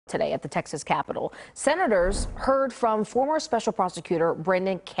today at the Texas Capitol. Senators heard from former special prosecutor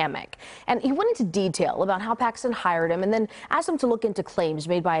Brendan Kamek, and he went into detail about how Paxton hired him and then asked him to look into claims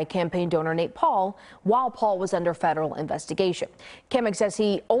made by a campaign donor, Nate Paul, while Paul was under federal investigation. Kamek says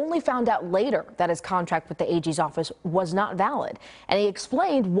he only found out later that his contract with the AG's office was not valid, and he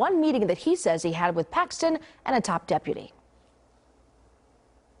explained one meeting that he says he had with Paxton and a top deputy.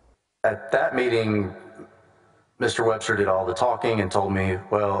 At that meeting, Mr. Webster did all the talking and told me,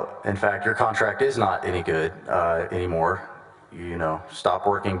 well, in fact, your contract is not any good anymore. You know, stop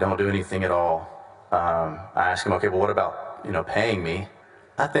working, don't do anything at all. I asked him, okay, well, what about, paying me?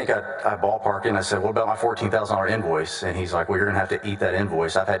 I think I ballparked it and I said, what about my $14,000 invoice? And he's like, well, you're gonna have to eat that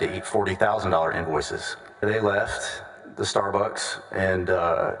invoice. I've had to eat $40,000 invoices. They left the Starbucks and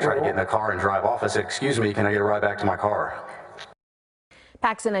tried to get in the car and drive off. I said, excuse me, can I get a ride back to my car?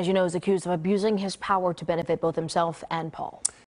 Paxton, as you know, is accused of abusing his power to benefit both himself and Paul.